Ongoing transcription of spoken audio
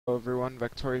Hello everyone,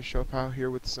 Victoria Shopow here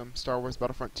with some Star Wars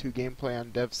Battlefront 2 gameplay on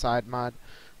Dev Side Mod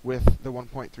with the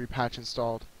 1.3 patch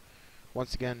installed.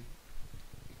 Once again,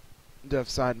 Dev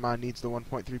Side Mod needs the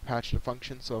 1.3 patch to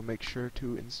function, so make sure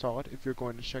to install it if you're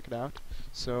going to check it out.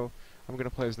 So I'm going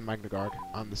to play as the Magnaguard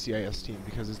on the CIS team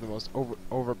because it's the most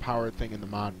overpowered thing in the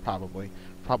mod, probably.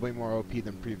 Probably more OP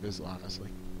than Previs, honestly.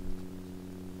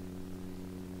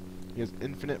 He has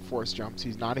infinite force jumps.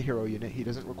 He's not a hero unit. He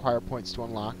doesn't require points to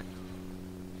unlock.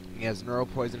 He has Neural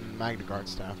Poison and Magnaguard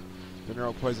staff. The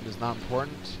Neural Poison is not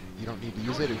important. You don't need to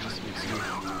use it. It just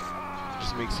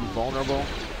makes you vulnerable.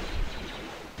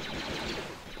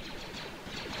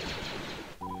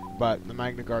 But the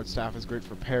Magnaguard staff is great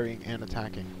for parrying and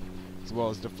attacking, as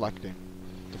well as deflecting.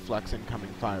 Deflects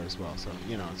incoming fire as well. So,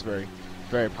 you know, it's very,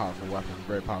 very powerful weapon,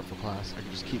 very powerful class. I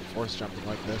can just keep force jumping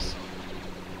like this.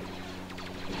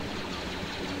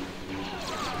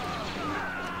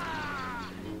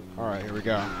 Alright, here we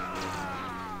go.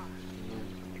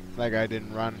 That guy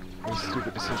didn't run. It was a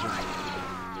stupid decision.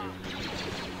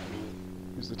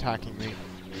 Who's attacking me?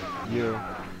 You.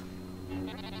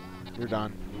 You're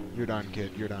done. You're done,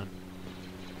 kid. You're done.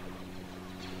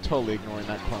 Totally ignoring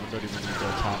that clone. Don't even need to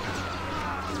attack him.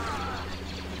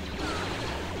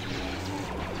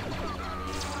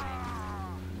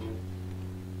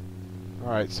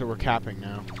 Alright, so we're capping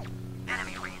now.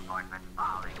 Enemy reinforcements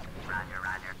falling. Roger,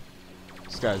 roger.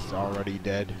 This guy's already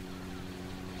dead.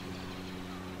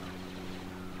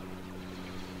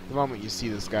 The moment you see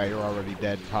this guy, you're already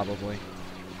dead, probably.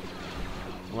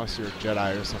 Unless you're a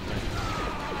Jedi or something.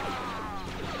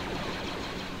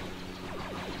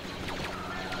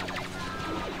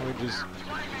 Let me just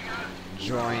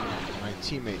join my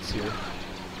teammates here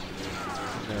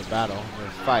in their battle,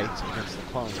 their fight against the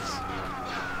clones.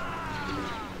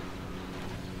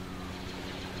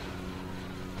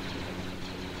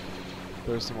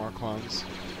 There's some more clones.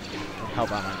 I'll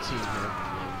help out my team here.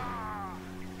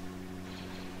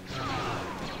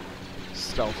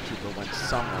 Stealth trooper went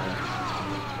somewhere.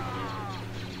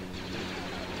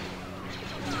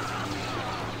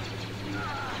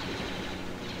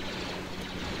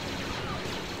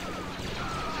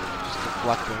 Just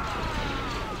deflecting.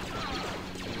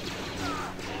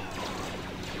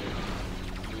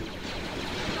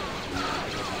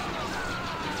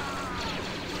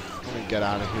 Let me get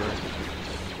out of here.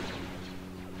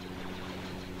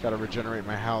 Gotta regenerate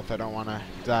my health. I don't want to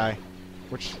die.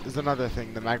 Which is another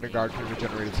thing. The Magnaguard can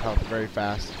regenerate its health very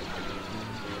fast.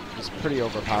 It's pretty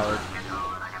overpowered.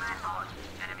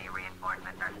 Enemy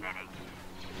reinforcements are sitting.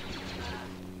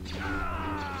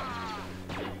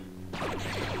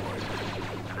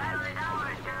 The battle is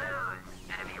ours to lose.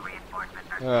 Enemy reinforcements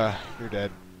are You're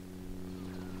dead.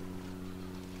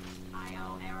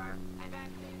 IO error. I back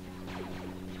to you.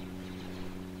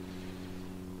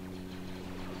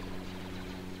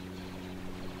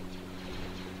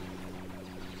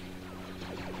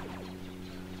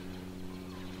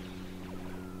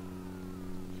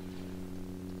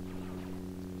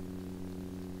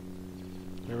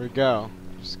 Here we go.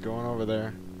 Just going over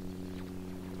there.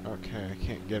 Okay, I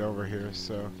can't get over here,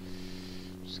 so I'm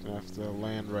just gonna have to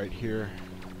land right here.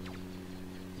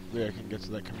 Hopefully I can get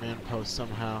to that command post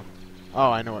somehow.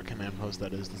 Oh, I know what command post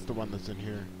that is. That's the one that's in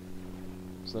here.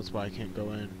 So that's why I can't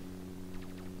go in.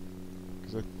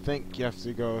 Because I think you have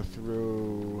to go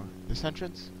through this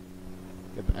entrance?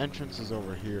 Yeah, the entrance is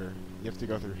over here. You have to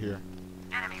go through here.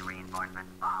 Enemy reinforcements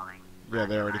falling. Yeah,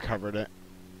 they already covered it.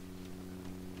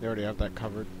 They already have that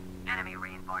covered. Enemy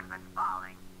reinforcements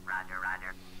falling. Roger,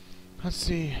 roger. Let's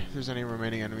see if there's any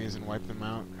remaining enemies and wipe them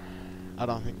out. I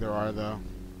don't think there are, though.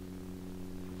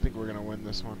 I think we're gonna win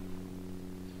this one.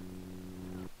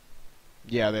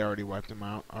 Yeah, they already wiped them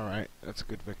out. Alright, that's a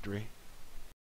good victory.